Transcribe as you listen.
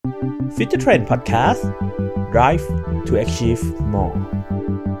Future Trend Podcast Drive to Achieve More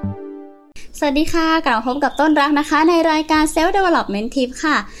สวัสดีค่ะกลับมาพบกับต้นรักนะคะในรายการ Self Development Tip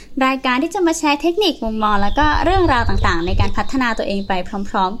ค่ะรายการที่จะมาแชร์เทคนิคมุมมองแล้วก็เรื่องราวต่างๆในการพัฒนาตัวเองไป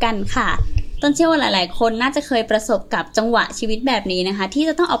พร้อมๆกันค่ะต้นเชื่อว่าหลายๆคนน่าจะเคยประสบกับจังหวะชีวิตแบบนี้นะคะที่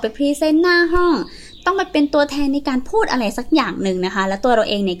จะต้องออกไปพรีเซนต์หน้าห้องต้องมาเป็นตัวแทนในการพูดอะไรสักอย่างหนึ่งนะคะและตัวเรา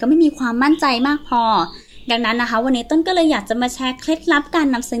เองเนี่ยก็ไม่มีความมั่นใจมากพอดังนั้นนะคะวันนี้ต้นก็เลยอยากจะมาแชร์เคล็ดลับการ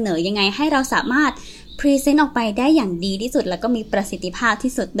นำเสนอยังไงให้เราสามารถพรีเซนต์ออกไปได้อย่างดีที่สุดแล้วก็มีประสิทธิภาพ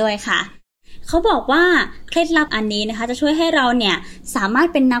ที่สุดด้วยค่ะเขาบอกว่าเคล็ดลับอันนี้นะคะจะช่วยให้เราเนี่ยสามารถ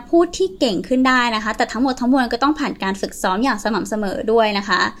เป็นนักพูดที่เก่งขึ้นได้นะคะแต่ทั้งหมดทั้งมวลก็ต้องผ่านการฝึกซ้อมอย่างสม่ำเสมอด้วยนะ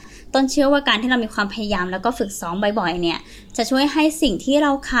คะต้นเชื่อว่าการที่เรามีความพยายามแล้วก็ฝึกซ้อมบ่อยๆเนี่ยจะช่วยให้สิ่งที่เร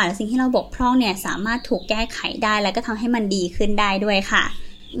าขาดและสิ่งที่เราบกพร่องเนี่ยสามารถถูกแก้ไขได้และก็ทำให้มันดีขึ้นได้ด้วยค่ะ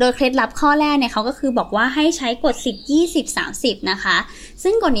โดยเคล็ดลับข้อแรกเนี่ยเขาก็คือบอกว่าให้ใช้กฎ10 20 30นะคะ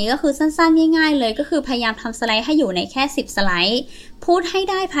ซึ่งกฎนี้ก็คือสั้นๆง่ายๆเลยก็คือพยายามทำสไลด์ให้อยู่ในแค่10สไลด์พูดให้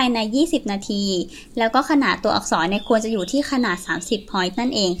ได้ภายใน20นาทีแล้วก็ขนาดตัวอักษรเนี่ยควรจะอยู่ที่ขนาด30 point นั่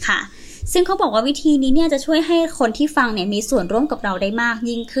นเองค่ะซึ่งเขาบอกว่าวิธีนี้เนี่ยจะช่วยให้คนที่ฟังเนี่ยมีส่วนร่วมกับเราได้มาก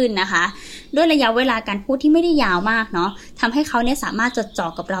ยิ่งขึ้นนะคะด้วยระยะเวลาการพูดที่ไม่ได้ยาวมากเนาะทำให้เขาเนี่ยสามารถจดจ่อ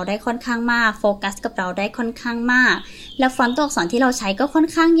กับเราได้ค่อนข้างมากโฟกัสกับเราได้ค่อนข้างมากและฟอนต์ตัวอักษรที่เราใช้ก็ค่อน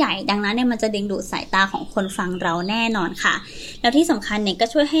ข้างใหญ่ดังนั้นเนี่ยมันจะดึงดูดสายตาของคนฟังเราแน่นอนค่ะแล้วที่สำคัญเนี่ยก็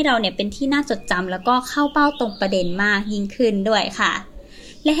ช่วยให้เราเนี่ยเป็นที่น่าจดจำแล้วก็เข้าเป้าตรงประเด็นมากยิ่งขึ้นด้วยค่ะ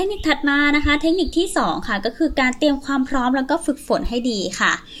และเทคนิคถัดมานะคะเทคนิคที่2ค่ะก็คือการเตรียมความพร้อมแล้วก็ฝึกฝนให้ดีค่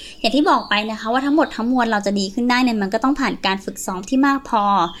ะอย่างที่บอกไปนะคะว่าทั้งหมดทั้งมวลเราจะดีขึ้นได้เนี่ยมันก็ต้องผ่านการฝึกซ้อมที่มากพอ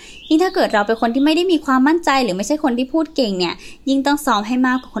ยิ่งถ้าเกิดเราเป็นคนที่ไม่ได้มีความมั่นใจหรือไม่ใช่คนที่พูดเก่งเนี่ยยิ่งต้องซ้อมให้ม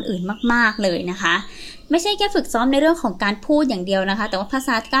ากกว่าคนอื่นมากๆเลยนะคะไม่ใช่แค่ฝึกซ้อมในเรื่องของการพูดอย่างเดียวนะคะแต่ว่าภาษ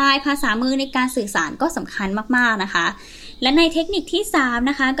ากายภาษามือในการสื่อสารก็สำคัญมากๆนะคะและในเทคนิคที่3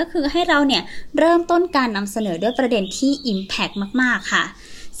นะคะก็คือให้เราเนี่ยเริ่มต้นการนำเสนอด้วยประเด็นที่ impact มากๆค่ะ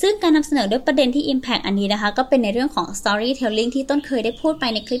ซึ่งการนำเสนอด้วยประเด็นที่ impact อันนี้นะคะก็เป็นในเรื่องของ storytelling ที่ต้นเคยได้พูดไป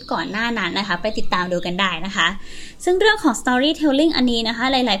ในคลิปก่อนหน้านั้นนะคะไปติดตามดูกันได้นะคะซึ่งเรื่องของ storytelling อันนี้นะคะ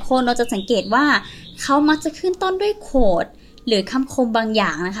หลายๆคนเราจะสังเกตว่าเขามักจะขึ้นต้นด้วยโค้ดหรือคำคมบางอย่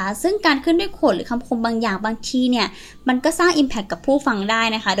างนะคะซึ่งการขึ้นด้วยโค้ดหรือคำคมบางอย่างบางทีเนี่ยมันก็สร้าง impact กับผู้ฟังได้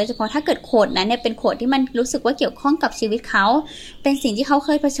นะคะโดยเฉพาะถ้าเกิดโค้ดนั้นเนี่ยเป็นโค้ดที่มันรู้สึกว่าเกี่ยวข้องกับชีวิตเขาเป็นสิ่งที่เขาเค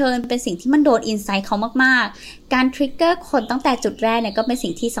ยเผชิญเป็นสิ่งที่มันโดนอินไซต์เขามากๆการทริกเกอร์คนตั้งแต่จุดแรกเนี่ยก็เป็น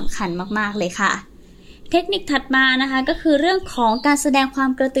สิ่งที่สำคัญมากๆเลยค่ะเทคนิคถัดมานะคะก็คือเรื่องของการแสดงความ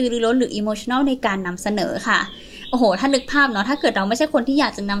กระตือรือร้นหรือ emotional ในการนำเสนอค่ะโอ้โหถ้านึกภาพเนาะถ้าเกิดเราไม่ใช่คนที่อยา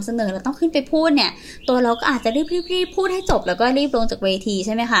กจะนำเสนอเราต้องขึ้นไปพูดเนี่ยตัวเราก็อาจจะรีบพูดให้จบแล้วก็รีบลงจากเวทีใ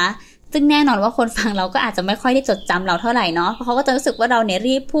ช่ไหมคะซึ่งแน่นอนว่าคนฟังเราก็อาจจะไม่ค่อยได้จดจำเราเท่าไหร่เนาะเพราะเขาก็จะรู้สึกว่าเราเนี่ย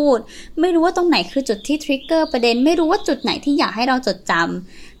รีบพูดไม่รู้ว่าตรงไหนคือจุดที่ทริกเกอร์ประเด็นไม่รู้ว่าจุดไหนที่อยากให้เราจดจ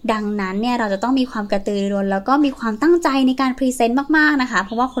ำดังนั้นเนี่ยเราจะต้องมีความกระตือรือร้นแล้วก็มีความตั้งใจในการพรีเซนต์มากๆนะคะเพ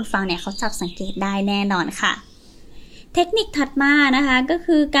ราะว่าคนฟังเนี่ยเขาจับสังเกตได้แน่นอนค่ะเทคนิคถัดมานะคะก็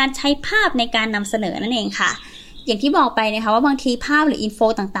คือการใช้ภาพในการนำเสนอนั่นเองค่ะอย่างที่บอกไปนะคะว่าบางทีภาพหรืออินโฟ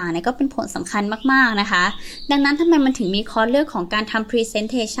ต่างๆเนี่ยก็เป็นผลสำคัญมากๆนะคะดังนั้นทำไมมันถึงมีคอร์สเรื่องของการทำ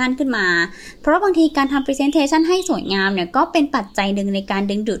presentation ขึ้นมาเพราะว่าบางทีการทำ presentation ให้สวยงามเนี่ยก็เป็นปัจจัยหนึ่งในการ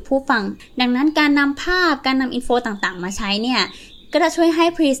ดึงดูดผู้ฟังดังนั้นการนำภาพการนำอินโฟต่างๆมาใช้เนี่ยก็จะช่วยให้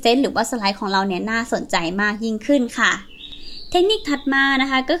present หรือว่าสไลด์ของเราเนี่ยน่าสนใจมากยิ่งขึ้นค่ะเทคนิคถัดมานะ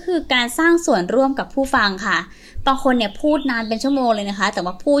คะก็คือการสร้างส่วนร่วมกับผู้ฟังค่ะบางคนเนี่ยพูดนานเป็นชั่วโมงเลยนะคะแต่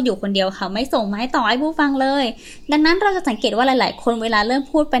ว่าพูดอยู่คนเดียวค่ะไม่ส่งไม้ต่อให้ผู้ฟังเลยดังนั้นเราจะสังเกตว่าหลายๆคนเวลาเริ่ม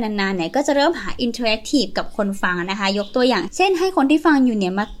พูดไปนานๆเนี่ยก็จะเริ่มหาอินเทอร์แอคทีฟกับคนฟังนะคะยกตัวอย่างเช่นให้คนที่ฟังอยู่เนี่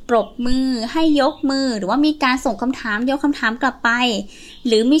ยมาปรบมือให้ยกมือหรือว่ามีการส่งคำถามยกคำถามกลับไป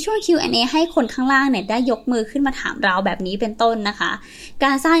หรือมีช่วง Q&A ให้คนข้างล่างเนี่ยได้ยกมือขึ้นมาถามเราแบบนี้เป็นต้นนะคะก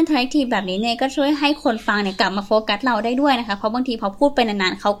ารสร้างอินเทอร์แอคทีฟแบบนี้เนี่ยก็ช่วยให้คนฟังเนี่ยกลับมาโฟกัสเราได้ด้วยนะคะเพราะบางทีพอพูดไปนา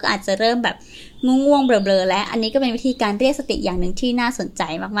นๆเขาก็อาจจะเริ่มแบบง่วงๆเบลอๆและอันนี้ก็เป็นวิธีการเรียกสติอย่างหนึ่งที่น่าสนใจ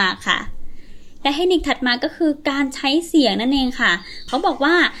มากๆค่ะและเทคนิคถัดมาก็คือการใช้เสียงนั่นเองค่ะเขาบอก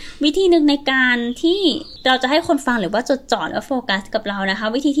ว่าวิธีหนึ่งในการที่เราจะให้คนฟังหรือว่าจดจ่อและโฟกัสกับเรานะคะ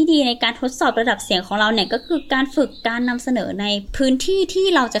วิธีที่ดีในการทดสอบระดับเสียงของเราเนี่ยก็คือการฝึกการนำเสนอในพื้นที่ที่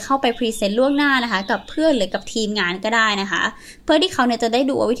เราจะเข้าไปพรีเซนต์ล่วงหน้านะคะกับเพื่อนหรือกับทีมงานก็ได้นะคะเพื่อที่เขาเนี่ยจะได้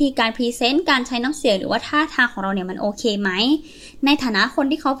ดูว่าวิธีการพรีเซนต์การใช้น้ำเสียงหรือว่าท่าทางของเราเนี่ยมันโอเคไหมในฐานะคน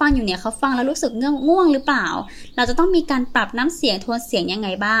ที่เขาฟังอยู่เนี่ยเขาฟังแล้วรู้สึกง่วงหรือเปล่าเราจะต้องมีการปรับน้ำเสียงโทนเสียงยังไง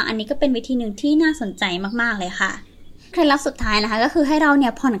บ้างอันนี้ก็เป็นวิธีหนึ่งที่น่าสนใจมากๆเลยค่ะเคล็ดลับสุดท้ายนะคะก็คือให้เราเนี่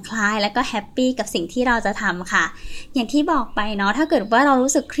ยผ่อนคลายและก็แฮปปี้กับสิ่งที่เราจะทำค่ะอย่างที่บอกไปเนาะถ้าเกิดว่าเรา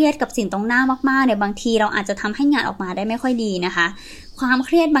รู้สึกเครียดกับสิ่งตรงหน้ามากๆเนี่ยบางทีเราอาจจะทำให้งานออกมาได้ไม่ค่อยดีนะคะ ความเค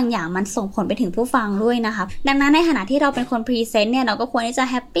รียดบางอย่างมันส่งผลไปถึงผู้ฟังด้วยนะคะดังนั้นในขณะที่เราเป็นคนพรีเซนต์เนี่ยเราก็ควรที่จะ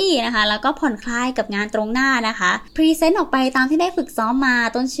แฮปปี้นะคะแล้วก็ผ่อนคลายกับงานตรงหน้านะคะพรีเซนต์ออกไปตามที่ได้ฝึกซ้อมมา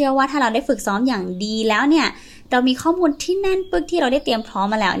ต้นเชื่อว่าถ้าเราได้ฝึกซ้อมอย่างดีแล้วเนี่ยเรามีข้อมูลที่แน่นปึกที่เราได้เตรียมพร้อม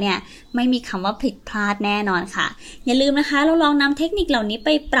มาแล้วเนี่ยไม่มีคำว่าผิดพลาดแน่นอนค่ะอย่าลืมนะคะเราลองนำเทคนิคเหล่านี้ไป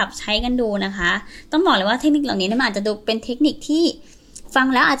ปรับใช้กันดูนะคะต้องบอกเลยว่าเทคนิคเหล่านี้มันอาจจะดูเป็นเทคนิคที่ฟัง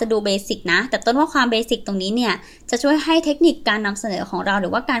แล้วอาจจะดูเบสิกนะแต่ต้นว่าความเบสิกตรงนี้เนี่ยจะช่วยให้เทคนิคการนำเสนอของเราหรื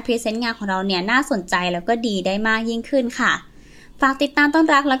อว่าการพรีเซนต์งานของเราเนี่ยน่าสนใจแล้วก็ดีได้มากยิ่งขึ้นค่ะฝากติดตามต้น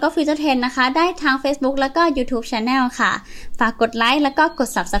รักแล้วก็ Future Trend นะคะได้ทาง Facebook แล้วก็ YouTube Channel ค่ะฝากกดไลค์แล้วก็กด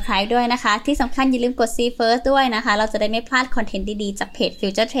Subscribe ด้วยนะคะที่สำคัญอย่าลืมกด See First ด้วยนะคะเราจะได้ไม่พลาดคอนเทนต์ดีๆจากเพจ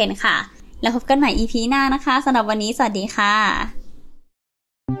Future Trend ค่ะแล้วพบกันใหม่ EP หน้านะคะสำหรับวันนี้สวัสดีค่ะ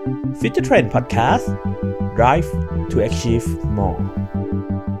Future Trend Podcast Drive to Achieve More